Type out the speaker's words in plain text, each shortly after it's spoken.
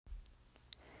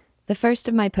The first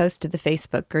of my posts to the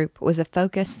Facebook group was a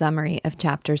focused summary of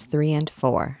chapters 3 and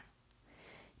 4.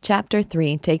 Chapter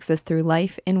 3 takes us through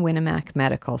life in Winnemac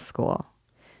Medical School.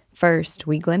 First,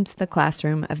 we glimpse the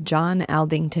classroom of John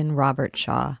Aldington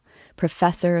Robertshaw,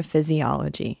 professor of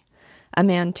physiology, a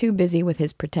man too busy with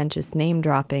his pretentious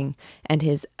name-dropping and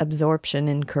his absorption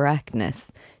in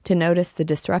correctness to notice the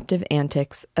disruptive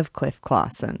antics of Cliff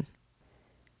Clawson.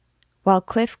 While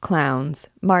Cliff clowns,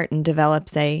 Martin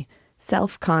develops a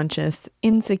self-conscious,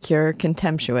 insecure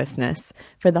contemptuousness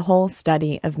for the whole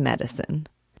study of medicine.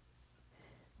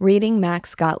 Reading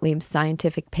Max Gottlieb's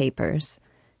scientific papers,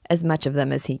 as much of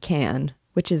them as he can,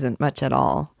 which isn't much at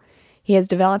all, he has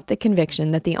developed the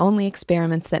conviction that the only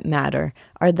experiments that matter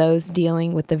are those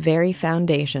dealing with the very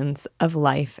foundations of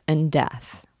life and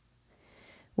death.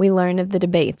 We learn of the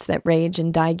debates that rage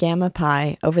in Di Gamma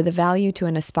Pi over the value to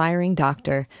an aspiring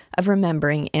doctor of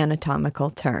remembering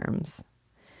anatomical terms.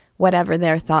 Whatever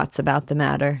their thoughts about the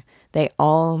matter, they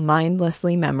all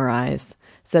mindlessly memorize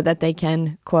so that they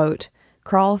can, quote,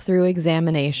 crawl through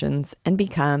examinations and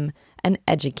become an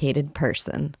educated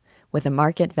person with a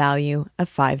market value of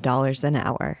 $5 an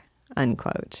hour,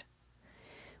 unquote.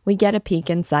 We get a peek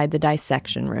inside the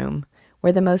dissection room,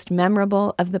 where the most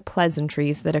memorable of the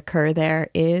pleasantries that occur there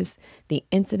is the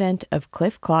incident of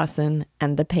Cliff Clawson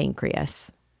and the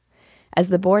pancreas. As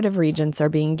the Board of Regents are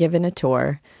being given a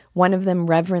tour, one of them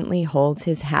reverently holds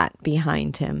his hat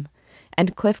behind him,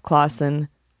 and Cliff Clawson,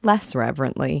 less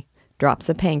reverently, drops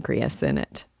a pancreas in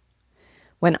it.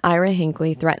 When Ira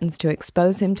Hinckley threatens to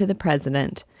expose him to the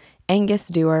president, Angus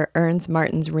Dewar earns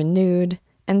Martin's renewed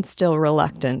and still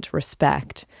reluctant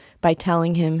respect by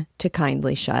telling him to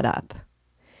kindly shut up.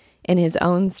 In his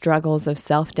own struggles of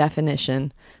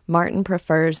self-definition, Martin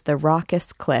prefers the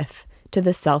raucous Cliff to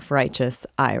the self-righteous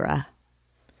Ira.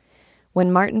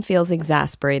 When Martin feels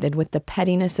exasperated with the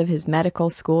pettiness of his medical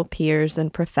school peers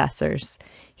and professors,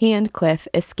 he and Cliff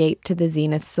escape to the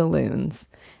Zenith saloons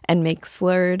and make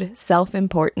slurred,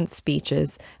 self-important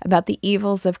speeches about the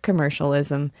evils of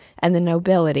commercialism and the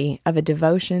nobility of a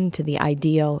devotion to the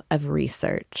ideal of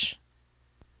research.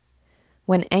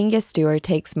 When Angus Dewar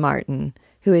takes Martin,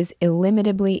 who is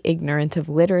illimitably ignorant of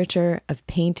literature, of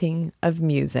painting, of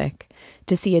music,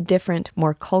 to see a different,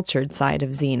 more cultured side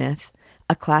of Zenith,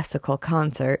 a classical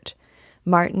concert,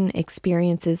 Martin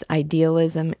experiences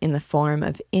idealism in the form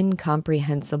of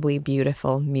incomprehensibly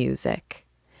beautiful music.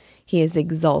 He is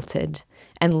exalted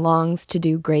and longs to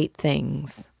do great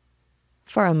things.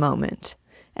 For a moment,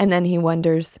 and then he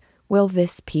wonders, will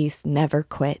this piece never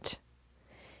quit?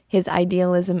 His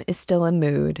idealism is still a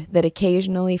mood that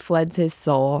occasionally floods his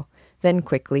soul, then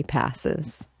quickly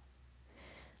passes.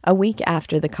 A week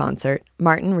after the concert,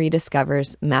 Martin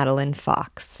rediscovers Madeline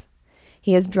Fox.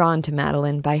 He is drawn to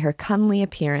Madeline by her comely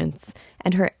appearance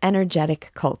and her energetic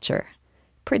culture,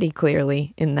 pretty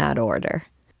clearly in that order.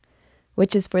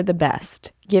 Which is for the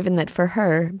best, given that for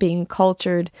her, being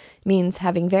cultured means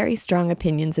having very strong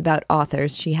opinions about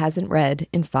authors she hasn't read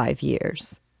in 5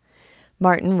 years.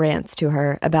 Martin rants to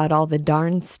her about all the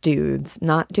darn stoods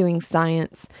not doing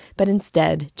science, but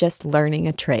instead just learning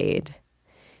a trade.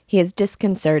 He is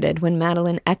disconcerted when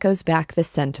Madeline echoes back the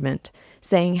sentiment,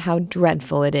 saying how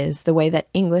dreadful it is the way that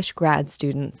English grad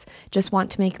students just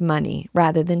want to make money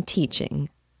rather than teaching.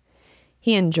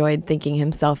 He enjoyed thinking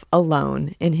himself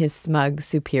alone in his smug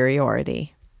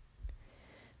superiority.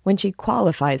 When she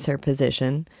qualifies her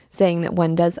position, saying that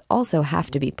one does also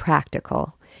have to be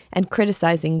practical, and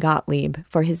criticizing Gottlieb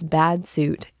for his bad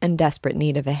suit and desperate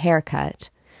need of a haircut,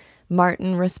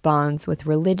 Martin responds with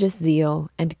religious zeal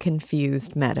and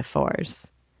confused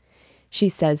metaphors. She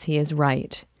says he is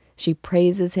right. She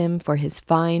praises him for his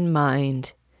fine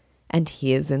mind, and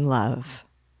he is in love.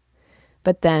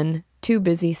 But then, too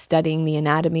busy studying the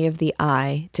anatomy of the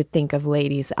eye to think of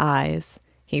ladies' eyes,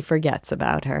 he forgets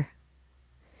about her.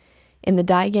 In the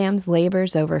Digam's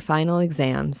labors over final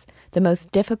exams, the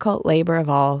most difficult labor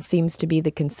of all seems to be the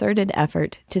concerted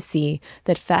effort to see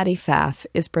that Fatty Pfaff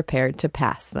is prepared to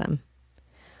pass them.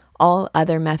 All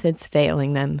other methods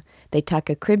failing them, they tuck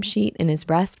a crib sheet in his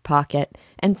breast pocket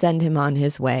and send him on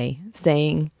his way,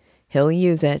 saying, he'll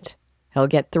use it, he'll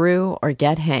get through or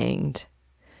get hanged.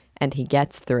 And he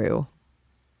gets through.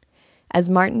 As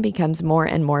Martin becomes more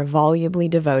and more volubly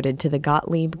devoted to the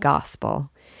Gottlieb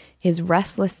gospel, his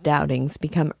restless doubtings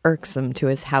become irksome to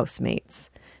his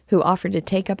housemates, who offer to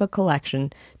take up a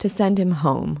collection to send him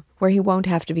home, where he won't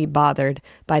have to be bothered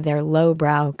by their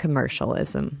lowbrow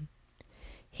commercialism.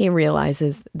 He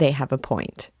realizes they have a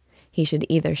point. He should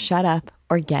either shut up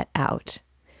or get out,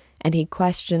 and he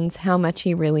questions how much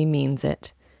he really means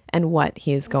it, and what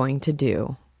he is going to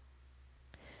do.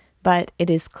 But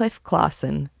it is Cliff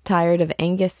Clawson, tired of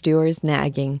Angus Dewar's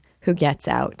nagging, who gets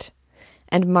out.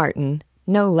 And Martin,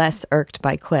 no less irked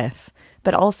by Cliff,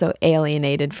 but also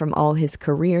alienated from all his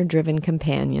career-driven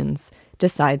companions,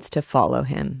 decides to follow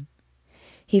him.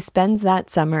 He spends that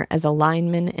summer as a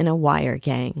lineman in a wire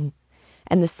gang,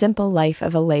 and the simple life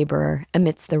of a laborer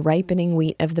amidst the ripening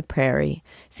wheat of the prairie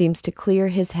seems to clear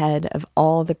his head of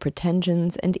all the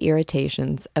pretensions and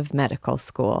irritations of medical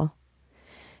school.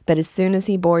 But as soon as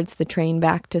he boards the train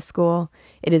back to school,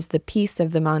 it is the peace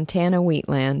of the Montana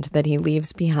wheatland that he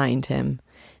leaves behind him,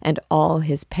 and all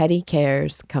his petty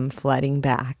cares come flooding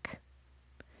back.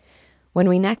 When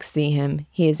we next see him,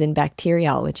 he is in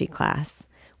bacteriology class,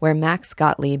 where Max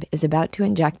Gottlieb is about to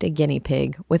inject a guinea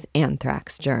pig with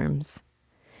anthrax germs.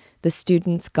 The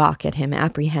students gawk at him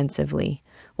apprehensively,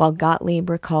 while Gottlieb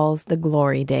recalls the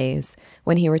glory days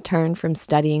when he returned from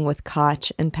studying with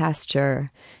Koch and Pasteur,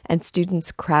 and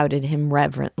students crowded him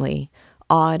reverently,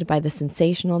 awed by the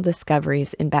sensational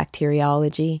discoveries in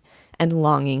bacteriology and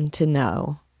longing to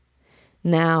know.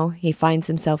 Now he finds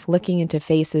himself looking into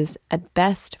faces at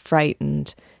best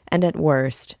frightened and at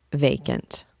worst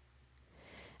vacant.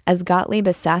 As Gottlieb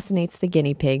assassinates the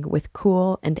guinea pig with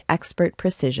cool and expert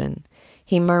precision,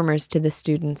 he murmurs to the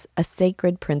students a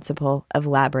sacred principle of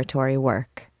laboratory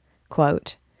work.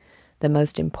 Quote, "The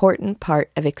most important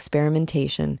part of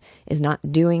experimentation is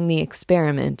not doing the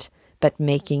experiment, but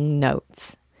making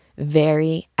notes.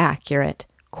 Very accurate,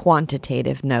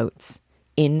 quantitative notes,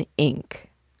 in ink."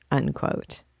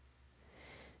 Unquote.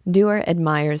 Dewar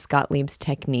admires Gottlieb's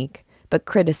technique, but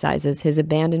criticizes his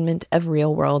abandonment of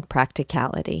real-world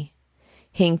practicality.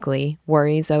 Hinckley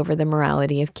worries over the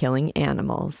morality of killing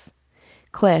animals.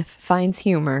 Cliff finds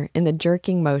humor in the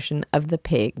jerking motion of the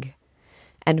pig,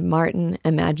 and Martin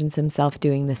imagines himself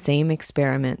doing the same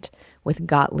experiment with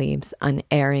Gottlieb's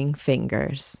unerring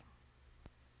fingers.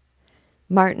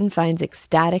 Martin finds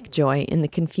ecstatic joy in the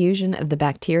confusion of the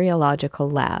bacteriological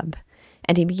lab,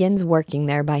 and he begins working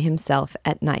there by himself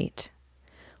at night.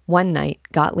 One night,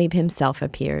 Gottlieb himself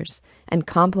appears and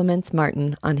compliments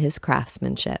Martin on his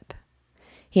craftsmanship.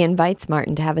 He invites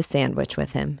Martin to have a sandwich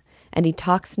with him, and he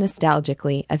talks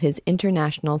nostalgically of his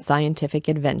international scientific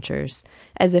adventures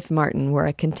as if Martin were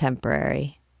a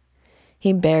contemporary.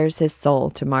 He bares his soul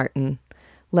to Martin,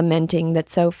 lamenting that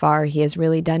so far he has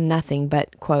really done nothing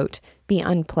but, quote, "be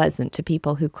unpleasant to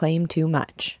people who claim too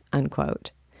much,"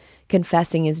 unquote,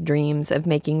 confessing his dreams of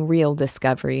making real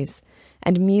discoveries,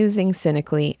 and musing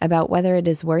cynically about whether it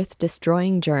is worth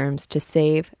destroying germs to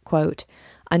save, quote,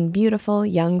 "unbeautiful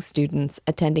young students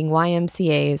attending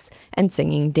YMCAs and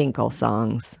singing Dinkle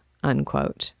songs,"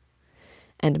 unquote.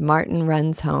 And Martin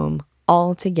runs home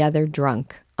altogether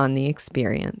drunk on the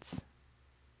experience.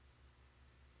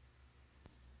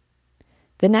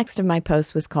 The next of my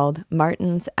posts was called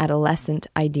Martin's Adolescent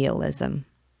Idealism.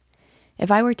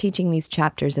 If I were teaching these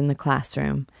chapters in the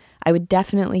classroom, I would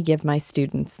definitely give my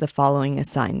students the following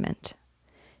assignment.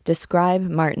 Describe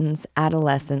Martin's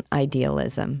adolescent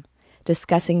idealism,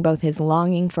 discussing both his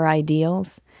longing for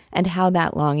ideals and how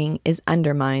that longing is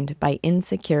undermined by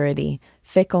insecurity,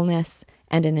 fickleness,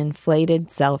 and an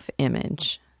inflated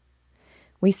self-image.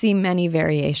 We see many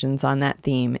variations on that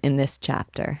theme in this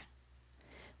chapter.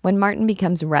 When Martin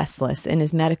becomes restless in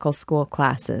his medical school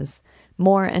classes,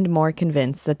 more and more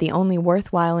convinced that the only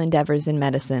worthwhile endeavors in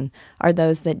medicine are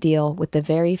those that deal with the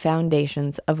very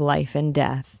foundations of life and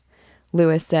death,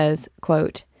 Lewis says,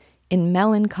 quote, "In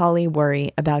melancholy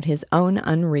worry about his own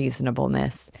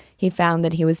unreasonableness, he found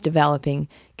that he was developing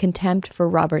contempt for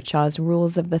Robert Shaw's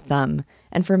rules of the thumb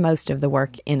and for most of the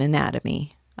work in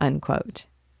anatomy," unquote.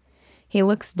 He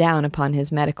looks down upon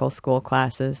his medical school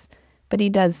classes, but he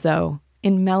does so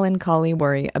in melancholy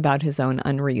worry about his own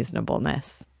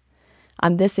unreasonableness.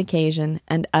 On this occasion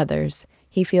and others,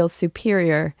 he feels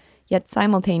superior, yet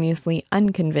simultaneously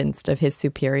unconvinced of his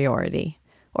superiority,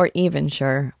 or even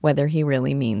sure whether he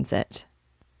really means it.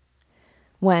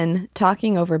 When,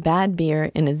 talking over bad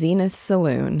beer in a Zenith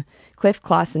saloon, Cliff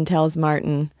Clausen tells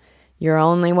Martin, "You're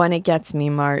only when it gets me,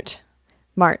 Mart,"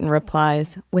 Martin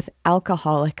replies with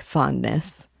alcoholic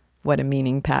fondness. What a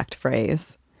meaning-packed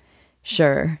phrase.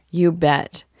 "Sure, you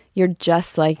bet. You're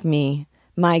just like me.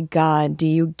 My God, do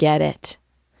you get it?"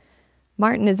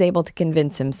 Martin is able to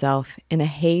convince himself, in a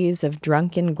haze of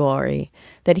drunken glory,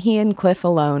 that he and Cliff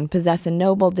alone possess a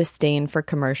noble disdain for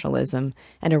commercialism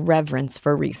and a reverence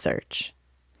for research.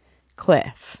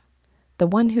 Cliff, the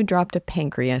one who dropped a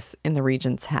pancreas in the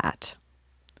Regent's hat.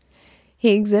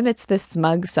 He exhibits this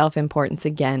smug self-importance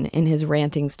again in his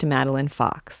rantings to Madeline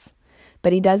Fox,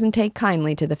 but he doesn't take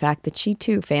kindly to the fact that she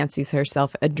too fancies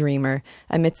herself a dreamer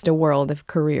amidst a world of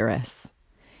careerists.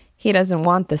 He doesn't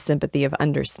want the sympathy of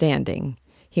understanding.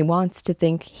 He wants to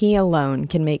think he alone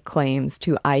can make claims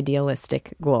to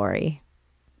idealistic glory.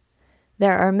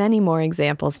 There are many more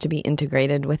examples to be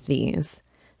integrated with these,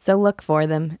 so look for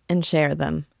them and share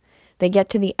them. They get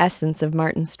to the essence of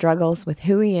Martin's struggles with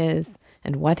who he is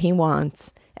and what he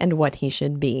wants and what he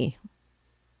should be.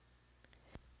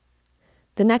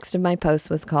 The next of my posts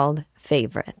was called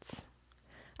Favorites.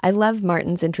 I love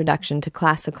Martin's introduction to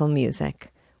classical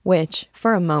music, which,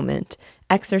 for a moment,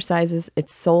 exercises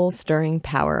its soul-stirring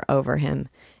power over him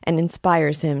and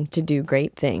inspires him to do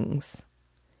great things.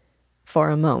 For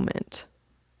a moment.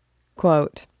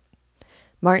 Quote,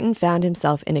 Martin found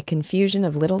himself in a confusion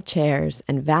of little chairs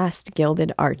and vast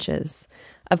gilded arches,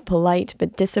 of polite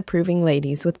but disapproving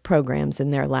ladies with programs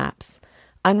in their laps,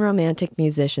 unromantic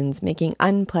musicians making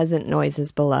unpleasant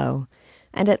noises below,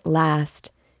 and at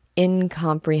last,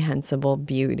 incomprehensible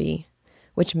beauty,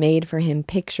 which made for him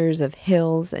pictures of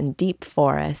hills and deep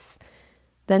forests,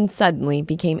 then suddenly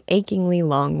became achingly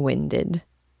long-winded.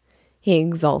 He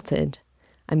exulted,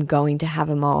 I'm going to have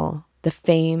 'em all, the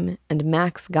fame and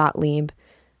Max Gottlieb,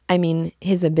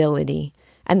 his ability,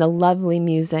 and the lovely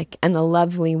music and the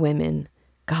lovely women.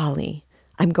 Golly,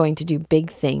 I'm going to do big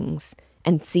things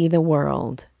and see the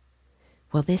world.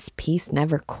 Will this peace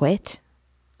never quit?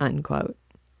 Unquote.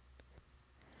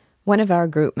 One of our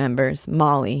group members,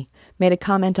 Molly, made a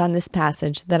comment on this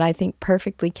passage that I think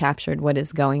perfectly captured what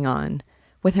is going on,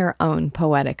 with her own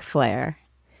poetic flair.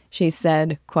 She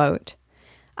said, quote,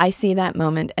 I see that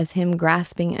moment as him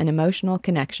grasping an emotional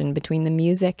connection between the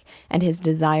music and his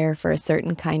desire for a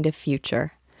certain kind of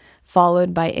future,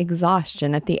 followed by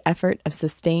exhaustion at the effort of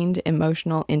sustained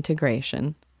emotional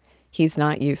integration. He's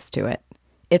not used to it.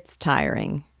 It's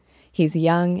tiring. He's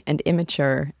young and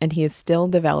immature, and he is still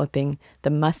developing the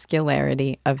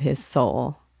muscularity of his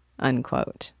soul.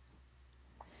 Unquote.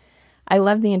 I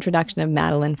love the introduction of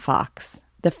Madeline Fox,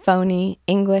 the phony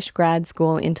English grad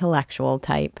school intellectual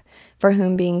type, for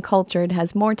whom being cultured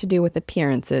has more to do with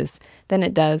appearances than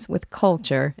it does with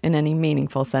culture in any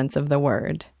meaningful sense of the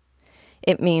word.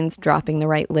 It means dropping the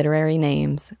right literary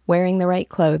names, wearing the right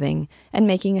clothing, and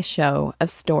making a show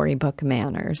of storybook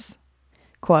manners.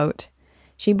 Quote,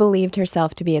 she believed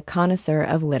herself to be a connoisseur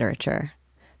of literature.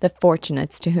 The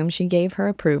fortunates to whom she gave her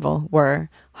approval were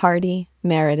Hardy,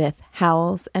 Meredith,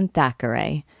 Howells, and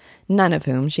Thackeray, none of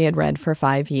whom she had read for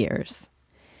 5 years.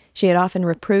 She had often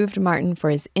reproved Martin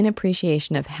for his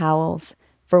inappreciation of Howells,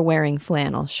 for wearing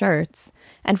flannel shirts,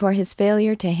 and for his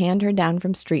failure to hand her down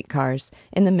from streetcars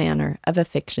in the manner of a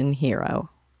fiction hero.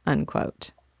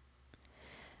 Unquote.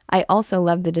 I also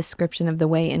love the description of the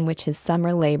way in which his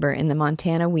summer labor in the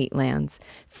Montana wheatlands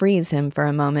frees him for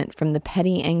a moment from the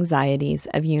petty anxieties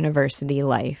of university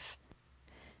life,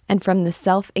 and from the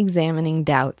self-examining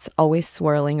doubts always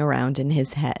swirling around in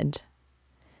his head.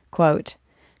 Quote,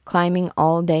 climbing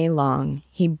all day long,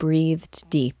 he breathed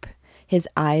deep, his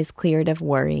eyes cleared of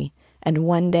worry, and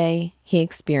one day he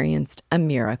experienced a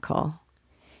miracle.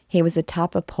 He was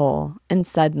atop a pole, and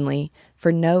suddenly,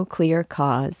 for no clear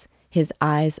cause, his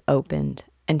eyes opened,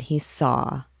 and he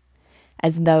saw.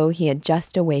 As though he had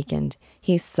just awakened,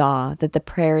 he saw that the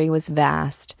prairie was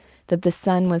vast, that the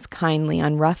sun was kindly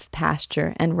on rough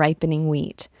pasture and ripening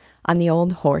wheat, on the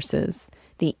old horses,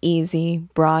 the easy,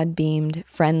 broad-beamed,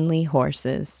 friendly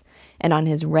horses, and on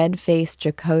his red-faced,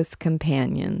 jocose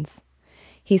companions.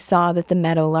 He saw that the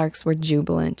meadowlarks were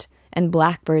jubilant, and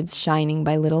blackbirds shining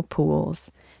by little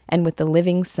pools, and with the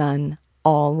living sun,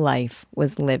 all life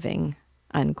was living.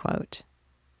 Unquote.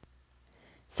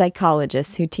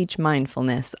 Psychologists who teach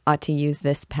mindfulness ought to use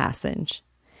this passage.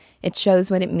 It shows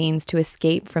what it means to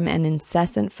escape from an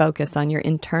incessant focus on your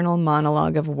internal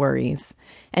monologue of worries,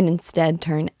 and instead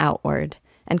turn outward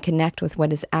and connect with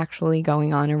what is actually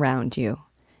going on around you,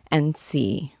 and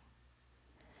see.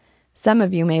 Some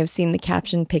of you may have seen the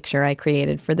captioned picture I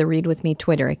created for the Read With Me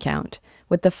Twitter account,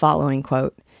 with the following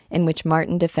quote, in which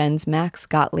Martin defends Max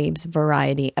Gottlieb's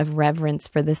variety of reverence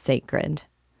for the sacred.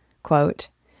 Quote,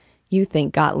 you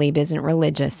think Gottlieb isn't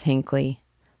religious, Hinckley.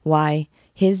 Why,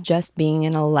 his just being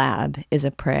in a lab is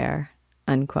a prayer.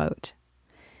 Unquote.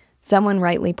 Someone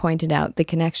rightly pointed out the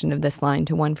connection of this line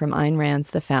to one from Ayn Rand's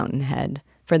The Fountainhead,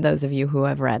 for those of you who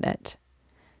have read it.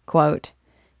 Quote,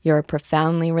 you're a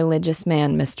profoundly religious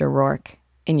man, Mr. Rourke,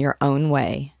 in your own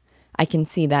way. I can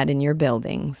see that in your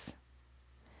buildings.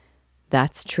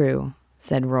 That's true,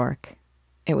 said Rourke.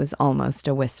 It was almost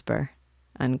a whisper.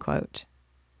 Unquote.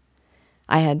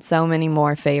 I had so many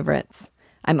more favorites.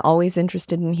 I'm always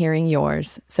interested in hearing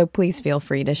yours, so please feel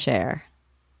free to share.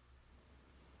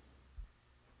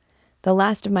 The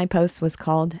last of my posts was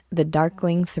called The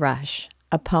Darkling Thrush,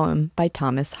 a poem by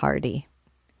Thomas Hardy.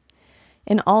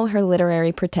 In all her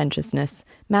literary pretentiousness,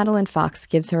 Madeline Fox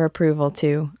gives her approval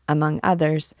to, among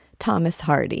others, Thomas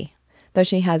Hardy, though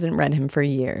she hasn't read him for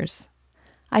years.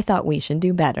 I thought we should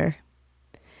do better.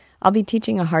 I'll be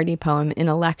teaching a Hardy poem in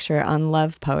a lecture on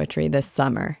love poetry this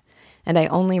summer, and I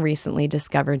only recently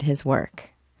discovered his work.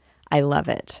 I love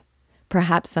it.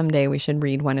 Perhaps someday we should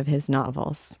read one of his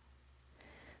novels.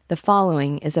 The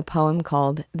following is a poem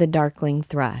called The Darkling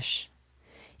Thrush.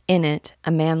 In it,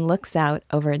 a man looks out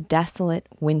over a desolate,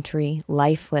 wintry,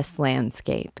 lifeless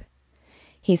landscape.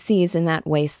 He sees in that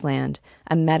wasteland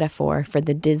a metaphor for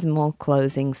the dismal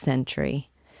closing century,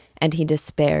 and he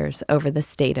despairs over the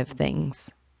state of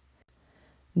things.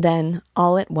 Then,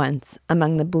 all at once,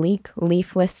 among the bleak,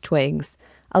 leafless twigs,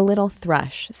 a little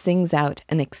thrush sings out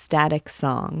an ecstatic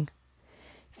song.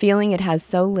 Feeling it has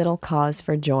so little cause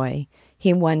for joy,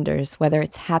 he wonders whether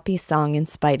its happy song in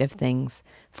spite of things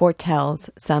foretells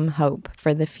some hope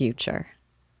for the future.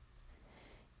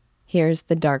 Here's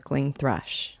the darkling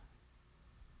thrush.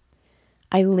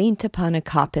 I leant upon a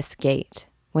coppice gate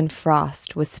when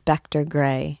frost was spectre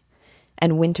gray,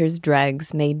 and winter's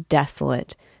dregs made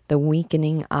desolate the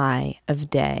weakening eye of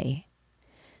day.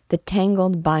 The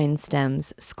tangled vine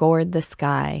stems scored the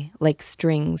sky like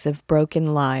strings of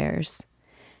broken lyres,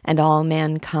 and all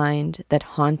mankind that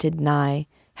haunted nigh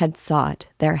had sought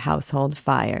their household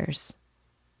fires.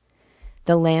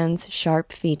 The land's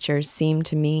sharp features seemed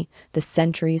to me the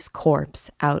century's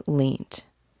corpse outleant,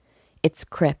 its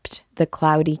crypt the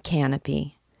cloudy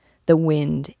canopy, the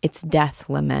wind its death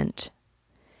lament.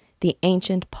 The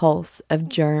ancient pulse of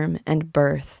germ and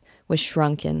birth was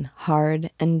shrunken,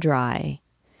 hard and dry,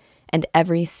 and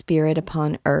every spirit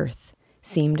upon earth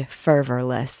seemed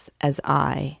fervorless as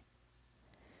I.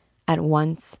 At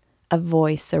once a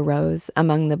voice arose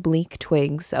among the bleak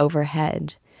twigs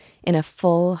overhead, in a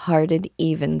full-hearted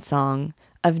evensong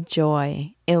of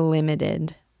joy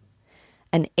illimited.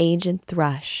 An aged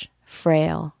thrush,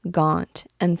 frail, gaunt,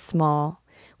 and small,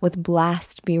 with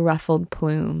blast-beruffled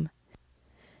plume,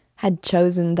 had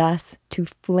chosen thus to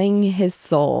fling his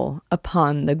soul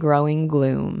upon the growing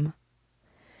gloom.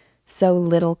 So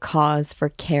little cause for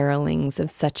carolings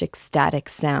of such ecstatic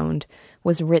sound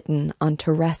was written on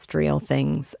terrestrial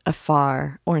things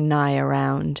afar or nigh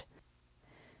around,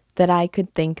 that I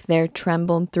could think there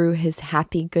trembled through his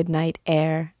happy good-night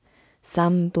air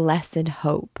some blessed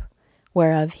hope,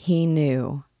 whereof he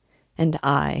knew, and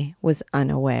I was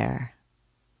unaware.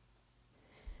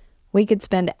 We could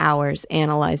spend hours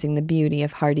analyzing the beauty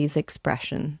of Hardy's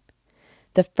expression.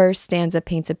 The first stanza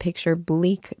paints a picture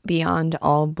bleak beyond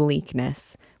all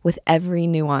bleakness, with every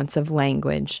nuance of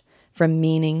language, from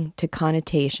meaning to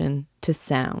connotation to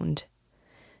sound.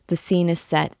 The scene is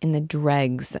set in the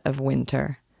dregs of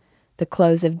winter. The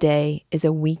close of day is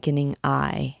a weakening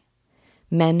eye.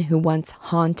 Men who once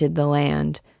haunted the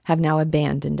land have now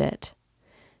abandoned it.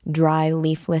 Dry,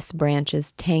 leafless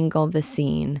branches tangle the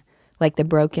scene like the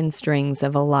broken strings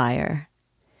of a lyre.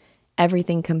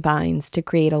 Everything combines to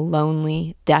create a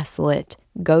lonely, desolate,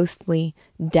 ghostly,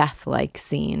 death-like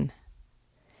scene.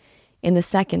 In the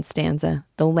second stanza,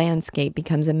 the landscape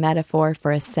becomes a metaphor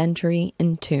for a century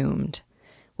entombed,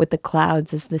 with the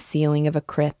clouds as the ceiling of a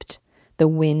crypt, the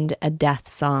wind a death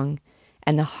song,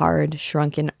 and the hard,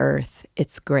 shrunken earth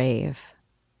its grave.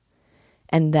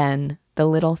 And then the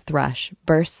little thrush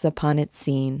bursts upon its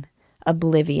scene,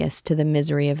 oblivious to the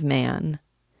misery of man.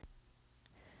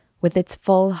 With its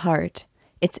full heart,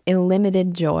 its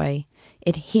illimited joy,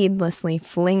 it heedlessly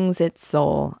flings its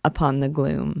soul upon the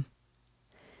gloom.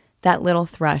 That little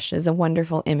thrush is a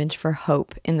wonderful image for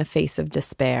hope in the face of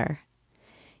despair.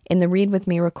 In the Read With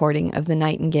Me recording of The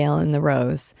Nightingale and the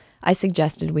Rose, I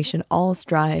suggested we should all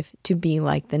strive to be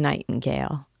like the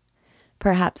nightingale.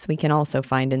 Perhaps we can also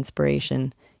find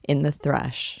inspiration in the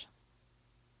thrush.